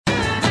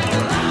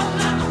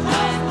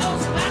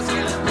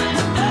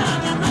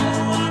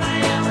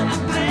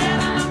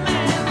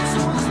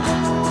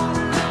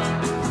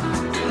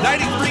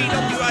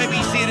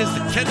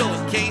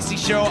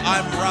Show.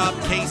 I'm Rob.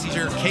 Casey's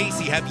here.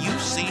 Casey, have you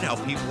seen how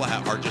people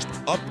are just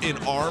up in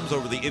arms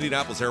over the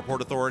Indianapolis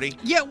Airport Authority?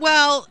 Yeah,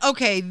 well,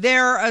 okay,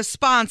 they're a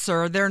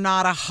sponsor. They're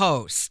not a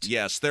host.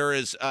 Yes, there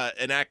is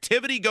an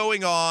activity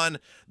going on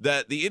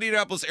that the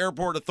Indianapolis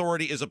Airport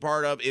Authority is a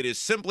part of. It is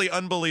simply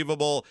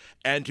unbelievable.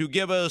 And to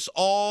give us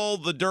all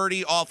the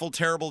dirty, awful,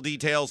 terrible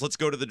details, let's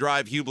go to the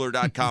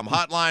drivehubler.com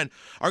hotline.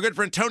 Our good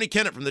friend Tony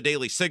Kinnett from the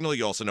Daily Signal,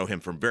 you also know him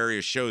from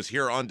various shows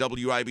here on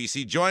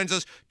WIBC, joins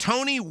us.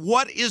 Tony,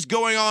 what is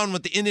going on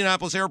with the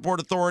Indianapolis Airport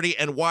Authority,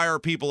 and why are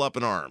people up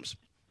in arms?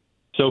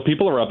 So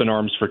people are up in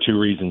arms for two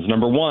reasons.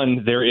 Number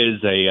one, there is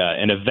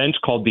an event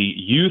called the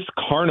Youth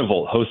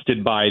Carnival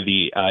hosted by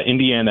the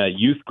Indiana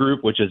Youth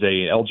Group, which is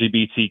a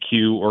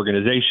LGBTQ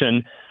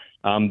organization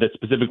that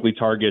specifically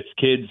targets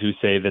kids who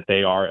say that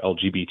they are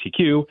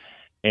LGBTQ.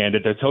 And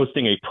it's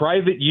hosting a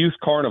private youth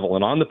carnival.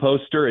 And on the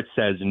poster, it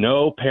says,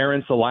 no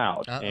parents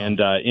allowed. Uh-oh.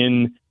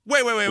 And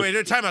Wait.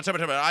 Time out.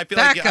 I feel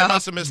like I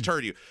must have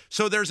misheard you.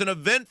 So there's an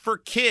event for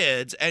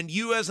kids, and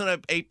you as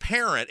a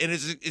parent, and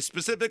it's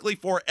specifically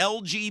for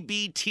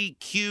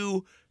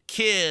LGBTQ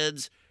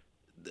kids,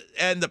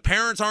 and the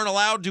parents aren't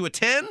allowed to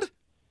attend?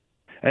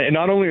 And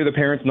not only are the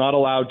parents not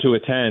allowed to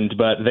attend,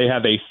 but they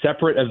have a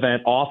separate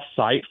event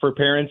off-site for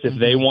parents if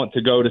they want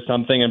to go to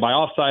something. And by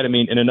off-site, I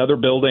mean in another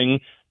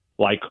building,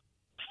 like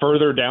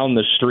further down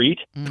the street,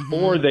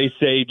 or they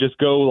say just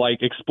go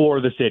explore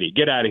the city,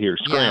 get out of here,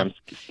 scram,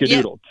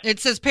 skedoodle. Yeah. It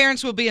says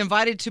parents will be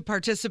invited to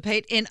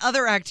participate in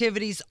other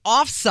activities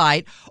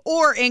off-site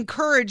or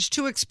encouraged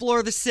to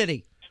explore the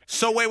city.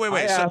 So wait.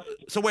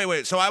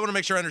 So I want to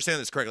make sure I understand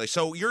this correctly.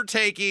 So you're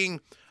taking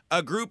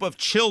a group of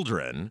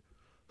children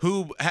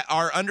who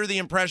are under the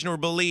impression or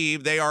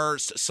believe they are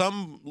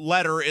some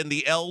letter in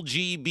the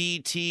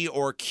LGBT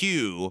or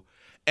Q,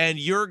 and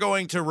you're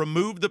going to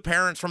remove the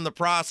parents from the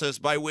process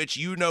by which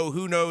you know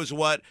who knows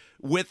what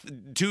with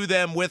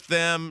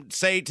them,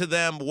 say to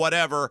them,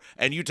 whatever,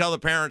 and you tell the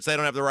parents they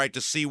don't have the right to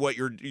see what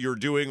you're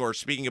doing or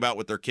speaking about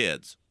with their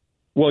kids.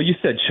 Well, you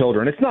said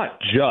children. It's not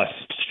just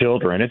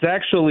children. It's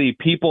actually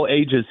people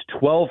ages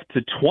 12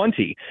 to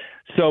 20.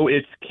 So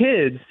it's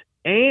kids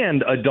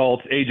and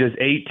adults ages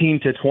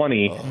 18 to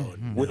 20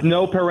 with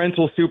no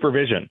parental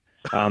supervision.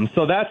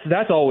 So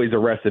that's always a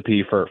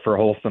recipe for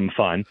wholesome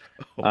fun.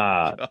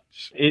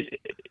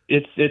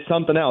 It's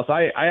something else.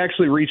 I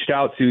actually reached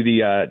out to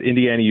the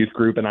Indiana Youth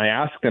Group and I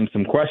asked them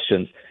some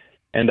questions,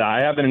 and I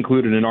haven't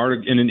included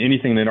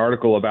anything in an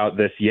article about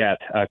this yet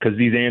because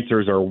these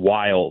answers are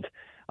wild.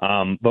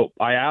 But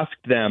I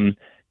asked them,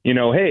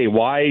 hey,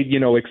 why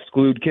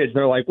exclude kids? And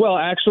they're like, well,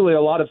 actually,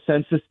 a lot of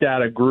census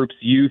data groups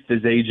youth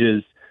as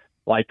ages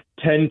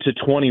 10 to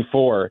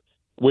 24,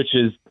 which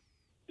is,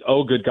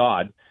 oh, good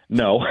God.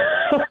 No.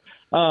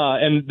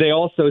 And they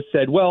also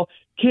said, well,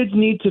 kids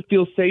need to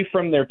feel safe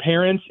from their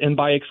parents. And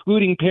by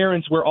excluding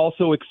parents, we're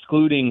also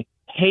excluding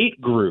hate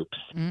groups.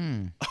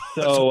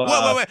 So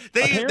wait.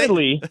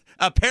 Apparently,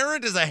 a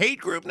parent is a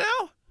hate group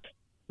now?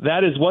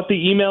 That is what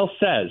the email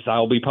says.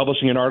 I'll be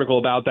publishing an article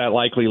about that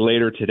likely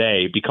later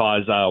today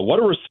because what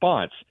a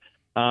response.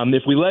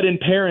 If we let in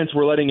parents,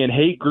 we're letting in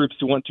hate groups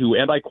who want to,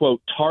 and I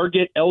quote,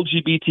 target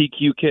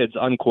LGBTQ kids,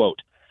 unquote.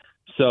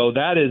 So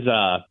that is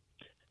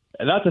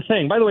that's a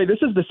thing. By the way, this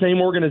is the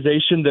same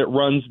organization that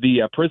runs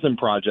the Prison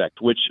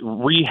Project, which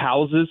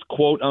rehouses,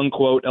 quote,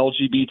 unquote,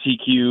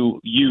 LGBTQ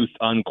youth,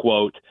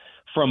 unquote,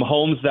 from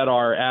homes that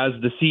are, as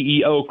the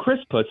CEO, Chris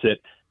puts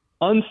it,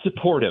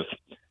 unsupportive.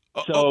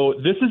 So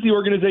this is the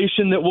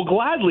organization that will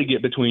gladly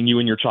get between you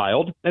and your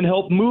child and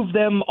help move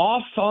them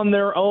off on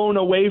their own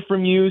away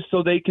from you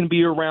so they can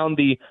be around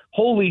the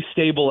wholly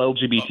stable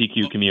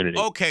LGBTQ community.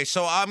 Okay,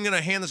 so I'm going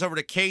to hand this over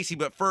to Casey,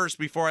 but first,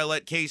 before I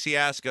let Casey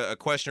ask a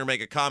question or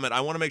make a comment,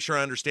 I want to make sure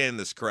I understand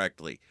this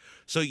correctly.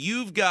 So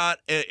you've got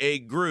a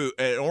group,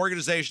 an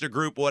organization, a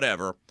group,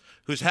 whatever,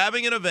 who's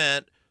having an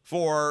event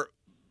for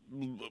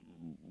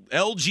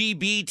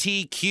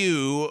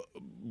LGBTQ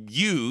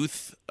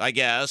youth, I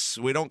guess.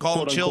 We don't call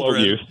them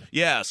children. Youth.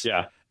 Yes.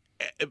 Yeah.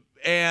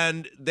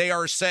 And they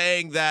are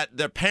saying that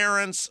the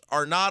parents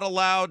are not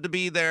allowed to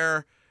be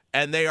there,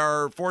 and they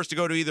are forced to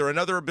go to either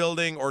another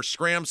building or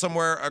scram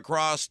somewhere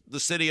across the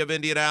city of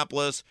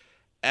Indianapolis,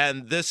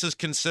 and this is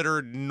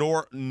considered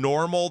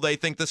normal. They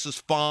think this is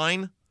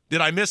fine.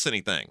 Did I miss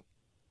anything?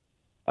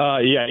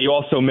 Yeah, you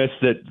also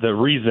missed that the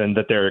reason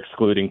that they're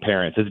excluding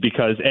parents is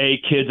because,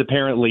 kids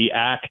apparently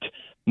act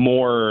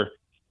more,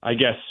 I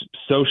guess,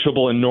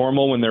 sociable and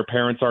normal when their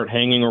parents aren't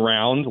hanging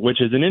around,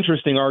 which is an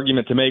interesting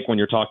argument to make when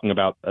you're talking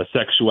about a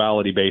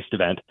sexuality-based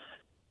event.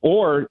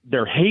 Or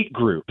they're hate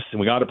groups, and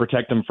we got to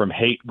protect them from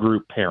hate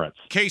group parents.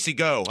 Casey,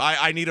 go.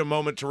 I need a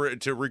moment to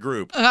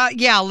regroup.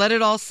 Yeah, let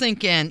it all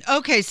sink in.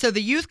 Okay, so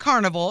the Youth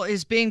Carnival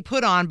is being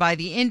put on by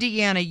the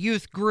Indiana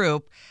Youth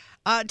Group.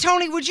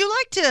 Tony, would you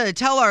like to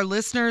tell our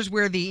listeners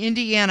where the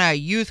Indiana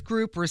Youth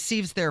Group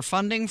receives their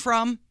funding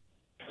from?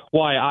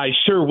 Why, I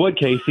sure would,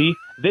 Casey.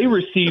 they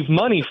receive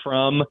money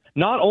from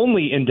not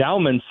only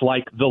endowments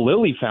like the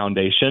Lilly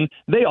Foundation,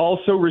 they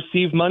also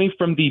receive money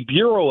from the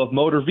Bureau of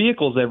Motor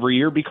Vehicles every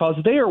year because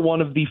they are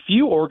one of the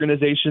few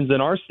organizations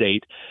in our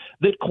state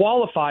that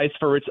qualifies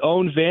for its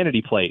own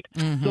vanity plate.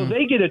 So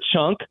they get a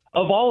chunk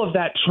of all of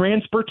that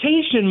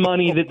transportation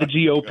money that the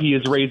GOP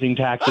is raising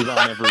taxes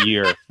on every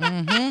year.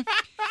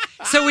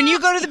 So when you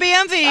go to the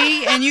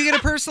BMV and you get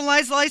a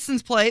personalized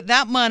license plate,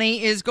 that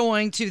money is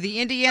going to the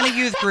Indiana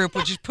Youth Group,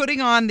 which is putting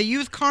on the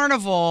Youth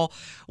Carnival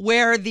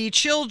where the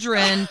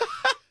children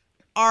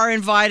are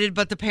invited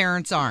but the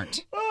parents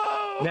aren't.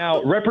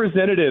 Now,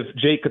 Representative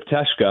Jake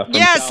Kopteshka from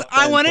Yes, South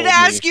I Bend wanted to told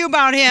me- ask you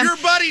about him. Your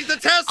buddy's the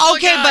Tesla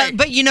guy.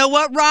 But you know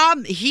what,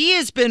 Rob? He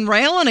has been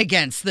railing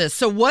against this.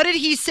 So what did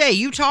he say?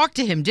 You talked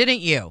to him, didn't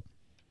you?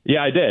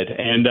 Yeah, I did.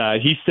 And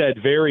he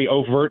said very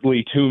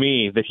overtly to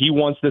me that he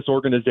wants this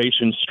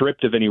organization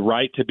stripped of any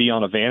right to be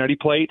on a vanity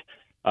plate.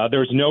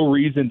 There's no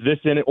reason this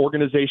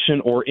organization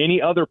or any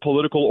other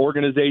political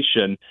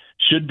organization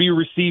should be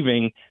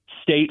receiving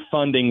state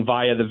funding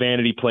via the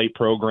vanity plate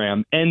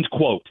program, end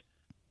quote.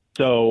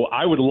 So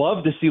I would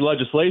love to see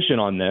legislation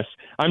on this.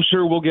 I'm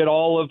sure we'll get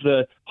all of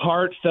the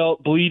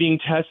heartfelt, bleeding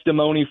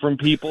testimony from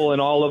people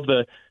and all of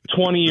the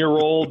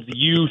 20-year-old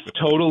youth,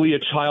 totally a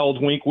child,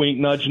 wink, wink,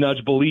 nudge,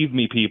 nudge, believe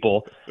me,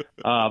 people.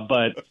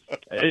 But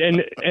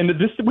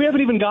this, we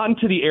haven't even gotten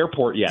to the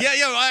airport yet. Yeah.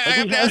 I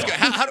have to ask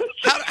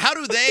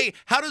you,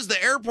 how does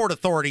the airport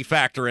authority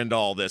factor into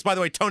all this? By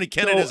the way, Tony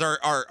Kinnett is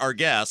our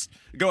guest.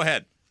 Go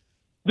ahead.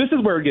 This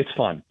is where it gets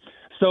fun.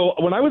 So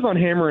when I was on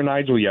Hammer and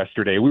Nigel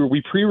yesterday,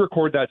 we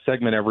pre-record that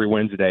segment every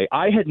Wednesday.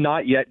 I had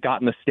not yet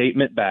gotten a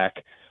statement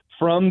back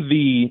from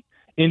the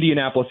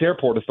Indianapolis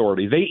Airport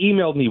Authority. They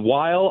emailed me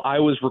while I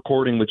was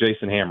recording with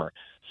Jason Hammer.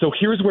 So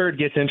here's where it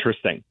gets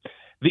interesting.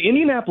 The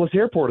Indianapolis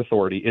Airport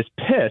Authority is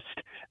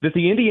pissed that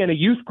the Indiana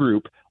Youth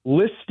Group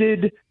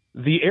listed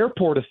the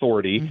Airport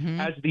Authority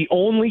as the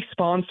only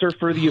sponsor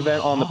for the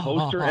event on the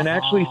poster and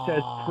actually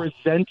says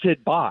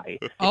presented by.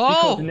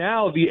 Because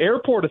now the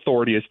Airport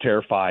Authority is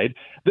terrified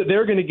that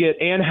they're going to get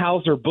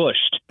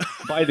Anheuser-Bushed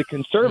by the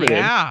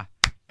conservatives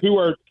who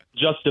are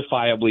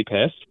justifiably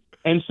pissed.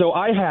 And so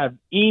I have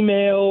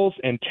emails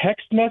and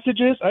text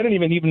messages. I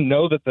didn't even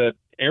know that the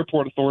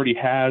Airport Authority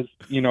has,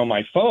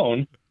 my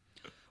phone.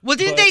 Well,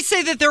 didn't they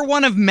say that they're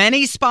one of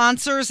many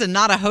sponsors and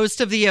not a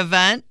host of the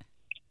event?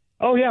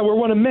 Oh, yeah, we're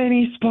one of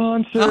many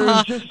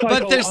sponsors. Just like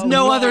but there's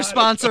no other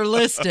sponsor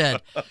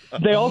listed.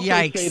 They also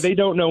say they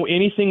don't know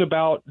anything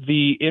about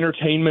the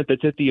entertainment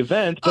that's at the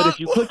event, but if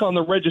you click on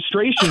the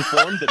registration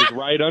form that is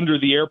right under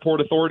the Airport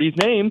Authority's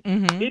name,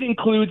 it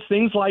includes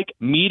things like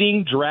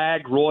meeting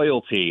drag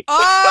royalty.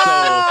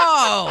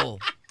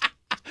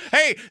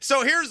 Hey,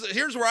 so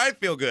here's where I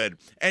feel good.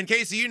 And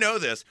Casey, you know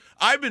this.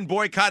 I've been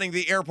boycotting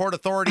the Airport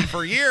Authority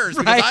for years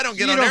because I don't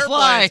get on airplanes.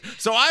 Fly.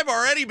 So I've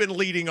already been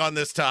leading on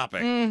this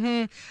topic.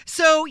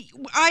 So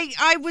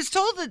I was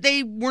told that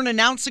they weren't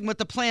announcing what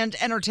the planned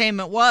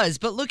entertainment was,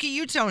 but look at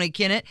you, Tony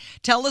Kinnett.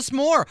 Tell us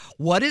more.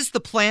 What is the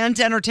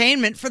planned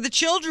entertainment for the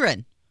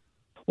children?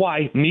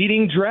 Why,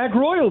 meeting drag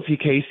royalty,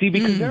 Casey,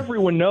 because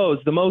everyone knows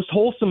the most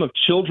wholesome of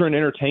children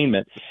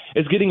entertainment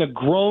is getting a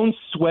grown,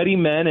 sweaty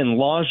men in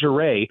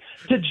lingerie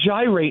to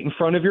gyrate in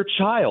front of your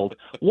child.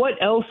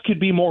 What else could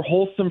be more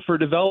wholesome for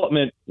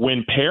development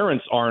when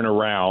parents aren't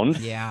around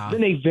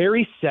than a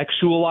very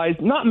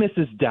sexualized, not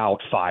Mrs.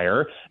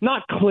 Doubtfire,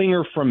 not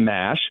Klinger from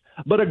MASH,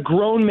 but a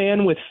grown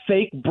man with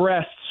fake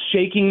breasts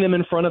shaking them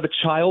in front of a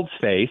child's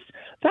face?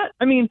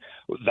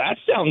 That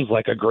sounds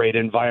like a great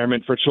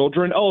environment for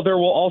children. Oh, there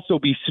will also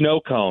be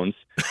snow cones.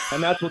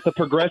 And that's what the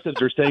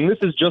progressives are saying. This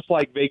is just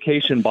like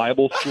Vacation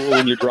Bible School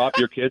when you drop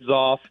your kids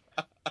off.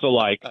 So,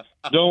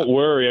 don't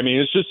worry.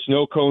 It's just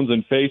snow cones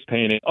and face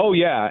painting. Oh,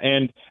 yeah,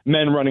 and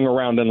men running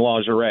around in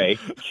lingerie.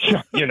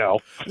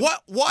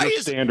 Why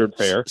is standard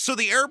fare? So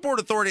the Airport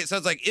Authority, it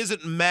sounds like,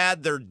 isn't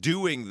mad they're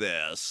doing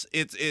this.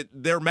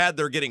 They're mad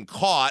they're getting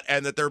caught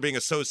and that they're being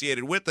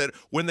associated with it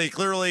when they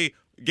clearly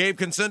gave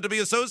consent to be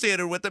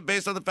associated with it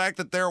based on the fact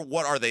that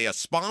are they a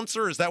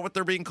sponsor? Is that what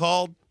they're being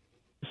called?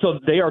 So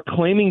they are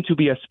claiming to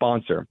be a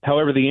sponsor.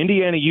 However, the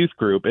Indiana Youth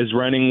Group is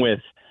running with,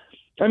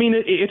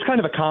 it's kind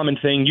of a common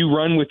thing. You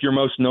run with your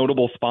most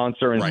notable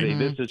sponsor and say,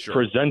 this is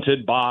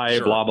presented by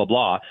blah, blah,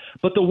 blah.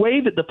 But the way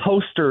that the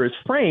poster is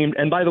framed,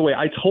 and by the way,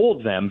 I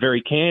told them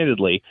very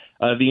candidly,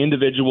 the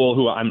individual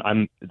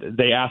who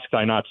they asked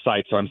I not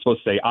cite, so I'm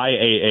supposed to say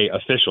IAA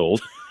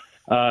officials,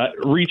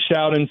 reached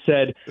out and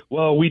said,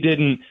 well, we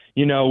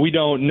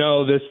don't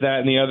know this, that,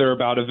 and the other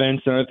about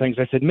events and other things.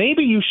 I said,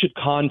 maybe you should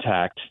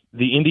contact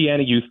the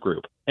Indiana Youth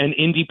Group and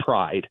Indy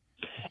Pride,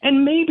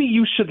 and maybe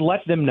you should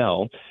let them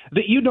know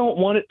that you don't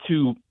want it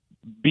to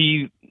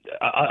be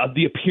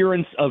the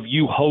appearance of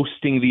you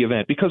hosting the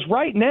event. Because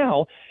right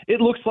now,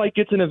 it looks like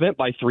it's an event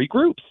by three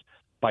groups,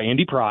 by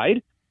Indy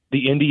Pride,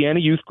 the Indiana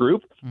Youth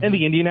Group, and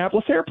the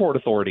Indianapolis Airport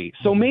Authority.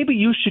 So maybe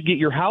you should get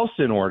your house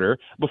in order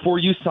before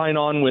you sign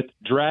on with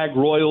drag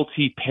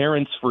royalty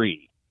parents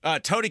free.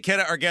 Tony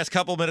Kinnett, our guest,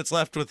 couple minutes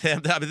left with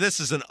him. I mean, this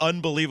is an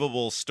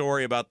unbelievable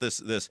story about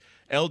this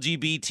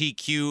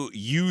LGBTQ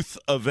youth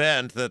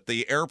event that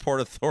the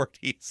airport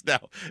authority is now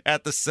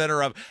at the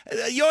center of.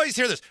 You always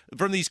hear this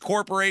from these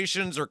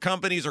corporations or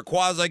companies or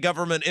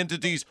quasi-government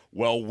entities.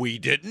 Well, we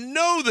didn't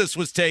know this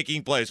was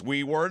taking place.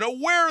 We weren't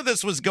aware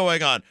this was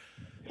going on.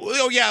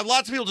 Oh, yeah,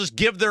 lots of people just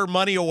give their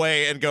money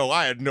away and go,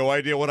 I had no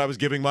idea what I was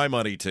giving my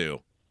money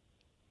to.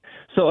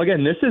 So,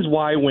 again, this is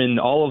why when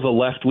all of the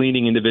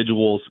left-leaning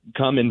individuals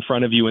come in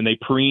front of you and they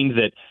preen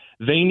that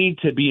they need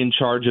to be in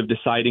charge of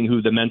deciding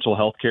who the mental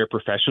health care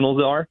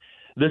professionals are,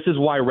 this is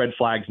why red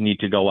flags need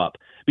to go up.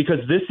 Because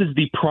this is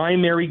the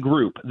primary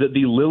group that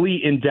the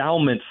Lilly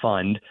Endowment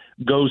Fund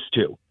goes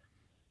to.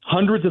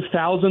 Hundreds of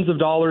thousands of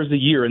dollars a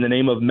year in the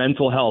name of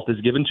mental health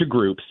is given to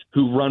groups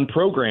who run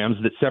programs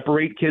that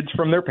separate kids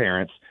from their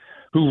parents,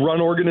 who run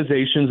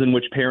organizations in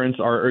which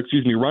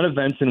run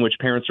events in which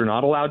parents are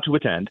not allowed to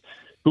attend,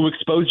 who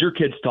expose your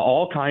kids to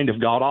all kind of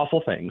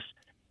god-awful things,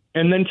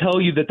 and then tell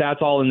you that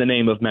that's all in the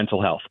name of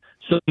mental health.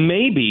 So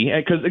maybe,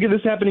 because again, this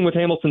is happening with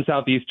Hamilton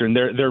Southeastern,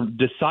 they're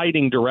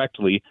deciding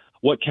directly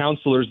what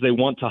counselors they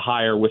want to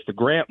hire with the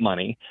grant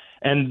money,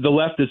 and the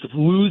left is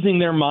losing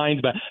their mind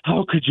about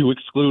how could you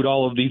exclude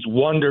all of these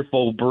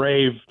wonderful,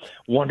 brave,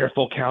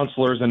 wonderful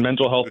counselors and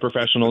mental health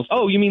professionals?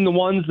 Oh, you mean the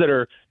ones that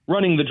are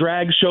running the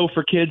drag show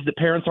for kids that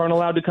parents aren't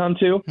allowed to come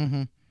to?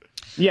 Mm-hmm.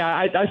 Yeah,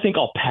 I think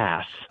I'll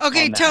pass.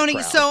 Okay, Tony,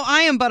 crowd. so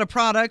I am but a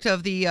product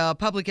of the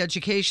public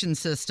education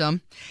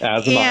system.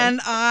 As am I.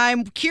 And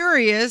I'm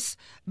curious,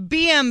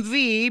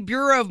 BMV,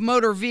 Bureau of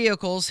Motor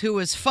Vehicles, who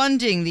is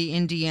funding the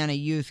Indiana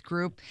Youth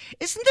Group,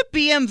 isn't the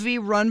BMV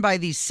run by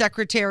the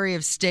Secretary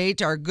of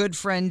State, our good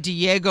friend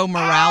Diego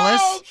Morales?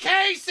 Oh,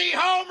 Casey,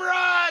 home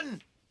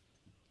run!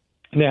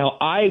 Now,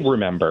 I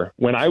remember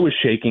when I was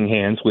shaking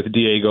hands with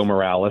Diego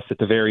Morales at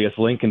the various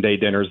Lincoln Day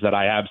dinners that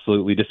I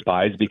absolutely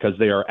despise because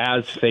they are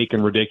as fake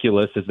and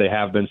ridiculous as they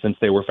have been since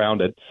they were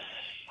founded.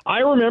 I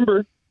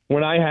remember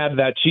when I had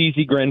that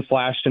cheesy grin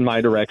flashed in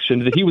my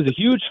direction that he was a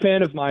huge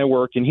fan of my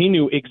work and he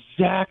knew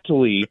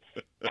exactly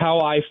how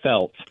I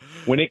felt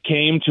when it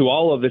came to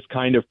all of this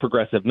kind of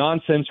progressive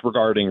nonsense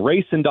regarding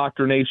race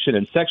indoctrination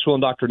and sexual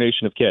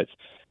indoctrination of kids.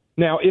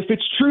 Now, if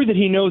it's true that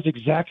he knows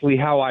exactly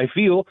how I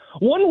feel,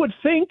 one would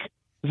think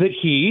that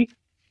he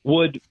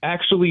would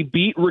actually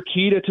beat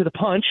Rakita to the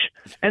punch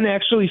and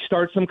actually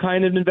start some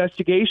kind of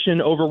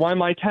investigation over why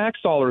my tax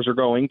dollars are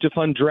going to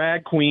fund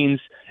drag queens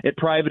at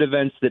private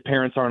events that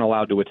parents aren't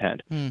allowed to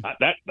attend.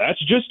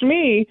 That's just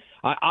me.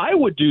 I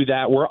would do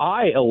that were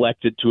I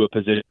elected to a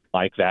position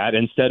like that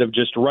instead of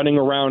just running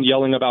around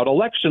yelling about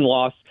election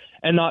loss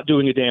and not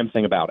doing a damn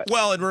thing about it.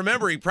 Well, and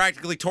remember, he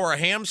practically tore a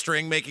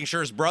hamstring making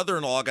sure his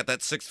brother-in-law got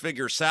that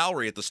six-figure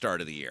salary at the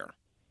start of the year.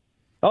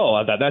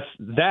 Oh,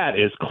 that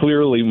is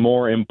clearly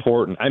more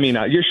important. I mean,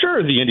 you're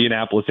sure the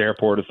Indianapolis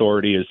Airport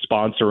Authority is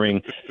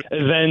sponsoring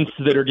events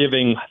that are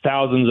giving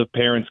thousands of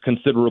parents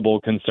considerable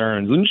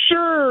concerns. And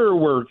sure,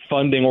 we're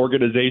funding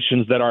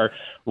organizations that are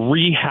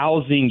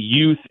rehousing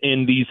youth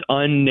in these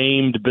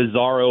unnamed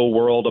bizarro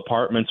world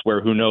apartments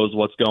where who knows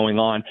what's going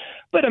on.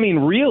 But, I mean,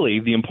 really,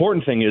 the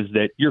important thing is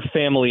that your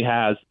family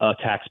has a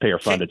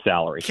taxpayer-funded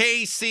salary.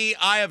 Casey,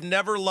 I have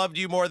never loved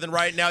you more than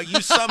right now. You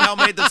somehow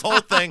made this whole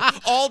thing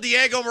all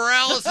Diego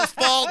Morales'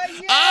 fault.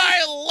 Yes.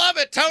 I love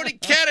it. Tony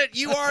Kinnett,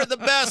 you are the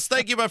best.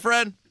 Thank you, my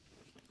friend.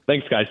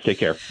 Thanks, guys. Take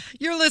care.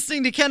 You're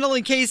listening to Kendall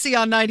and Casey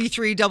on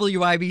 93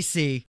 WIBC.